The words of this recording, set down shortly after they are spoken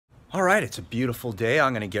All right, it's a beautiful day.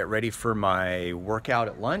 I'm going to get ready for my workout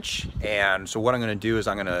at lunch. And so what I'm going to do is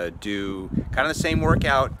I'm going to do kind of the same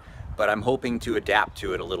workout, but I'm hoping to adapt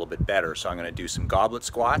to it a little bit better. So I'm going to do some goblet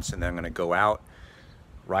squats, and then I'm going to go out,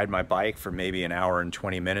 ride my bike for maybe an hour and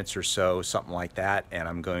 20 minutes or so, something like that. And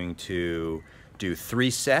I'm going to do 3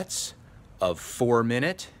 sets of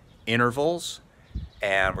 4-minute intervals,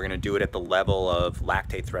 and we're going to do it at the level of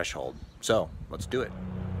lactate threshold. So let's do it.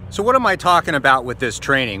 So what am I talking about with this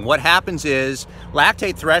training? What happens is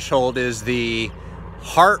lactate threshold is the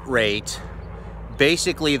heart rate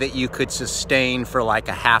basically that you could sustain for like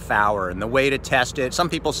a half hour. And the way to test it, some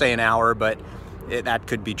people say an hour, but that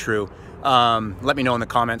could be true. Let me know in the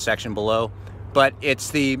comment section below. But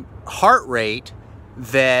it's the heart rate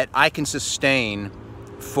that I can sustain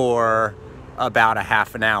for about a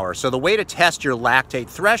half an hour. So the way to test your lactate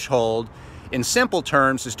threshold in simple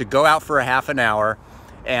terms is to go out for a half an hour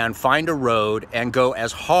and find a road and go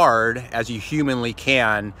as hard as you humanly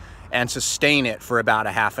can and sustain it for about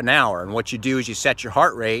a half an hour. And what you do is you set your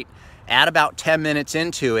heart rate. At about 10 minutes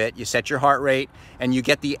into it, you set your heart rate and you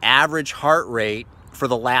get the average heart rate for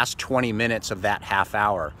the last 20 minutes of that half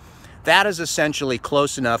hour. That is essentially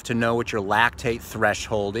close enough to know what your lactate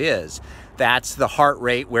threshold is. That's the heart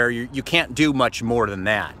rate where you can't do much more than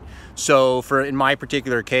that. So in my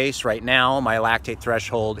particular case right now, my lactate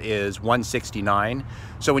threshold is 169.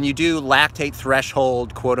 So when you do lactate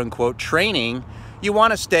threshold, quote unquote, training, you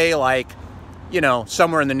want to stay like,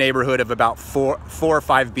 somewhere in the neighborhood of about 4 or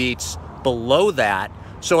 5 beats below that.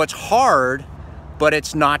 So it's hard, but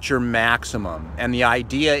it's not your maximum. And the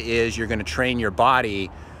idea is you're going to train your body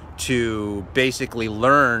to basically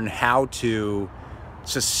learn how to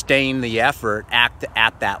sustain the effort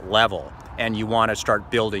at that level. And you want to start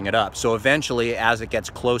building it up. So eventually, as it gets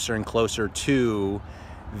closer and closer to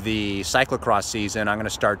the cyclocross season, I'm going to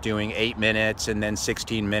start doing 8 minutes and then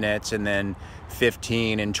 16 minutes and then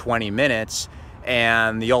 15 and 20 minutes.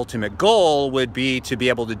 And the ultimate goal would be to be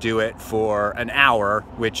able to do it for an hour,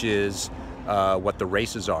 which is what the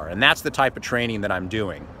races are. And that's the type of training that I'm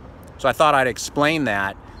doing. So I thought I'd explain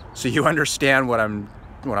that so you understand what I'm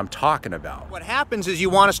talking about. What happens is you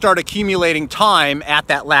want to start accumulating time at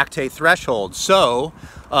that lactate threshold. So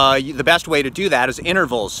the best way to do that is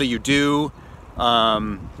intervals. So you do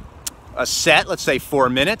a set, let's say 4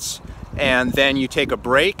 minutes, and then you take a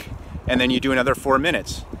break, and then you do another 4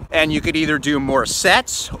 minutes. And you could either do more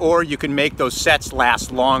sets, or you can make those sets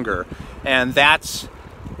last longer. And that's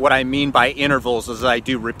what I mean by intervals, is I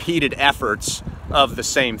do repeated efforts of the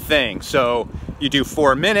same thing. So you do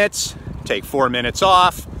 4 minutes, take 4 minutes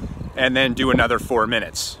off, and then do another 4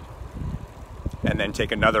 minutes. And then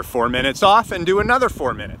take another 4 minutes off and do another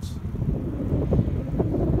 4 minutes.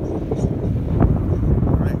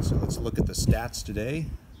 All right, so let's look at the stats today.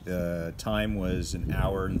 The time was 1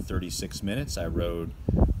 hour and 36 minutes. I rode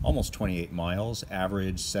almost 28 miles,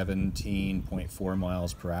 average 17.4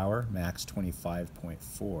 miles per hour, max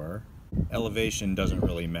 25.4. Elevation doesn't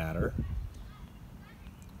really matter.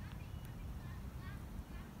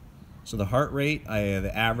 So the heart rate,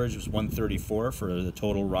 the average was 134 for the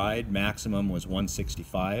total ride. Maximum was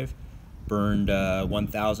 165. Burned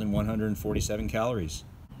 1,147 calories.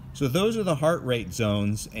 So those are the heart rate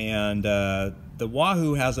zones, and the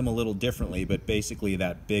Wahoo has them a little differently, but basically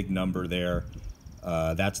that big number there,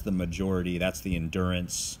 that's the majority, that's the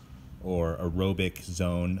endurance or aerobic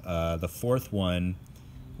zone. The fourth one,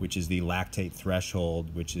 which is the lactate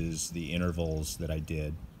threshold, which is the intervals that I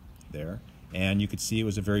did there. And you could see it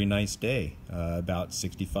was a very nice day, about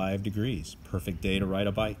 65 degrees. Perfect day to ride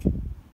a bike.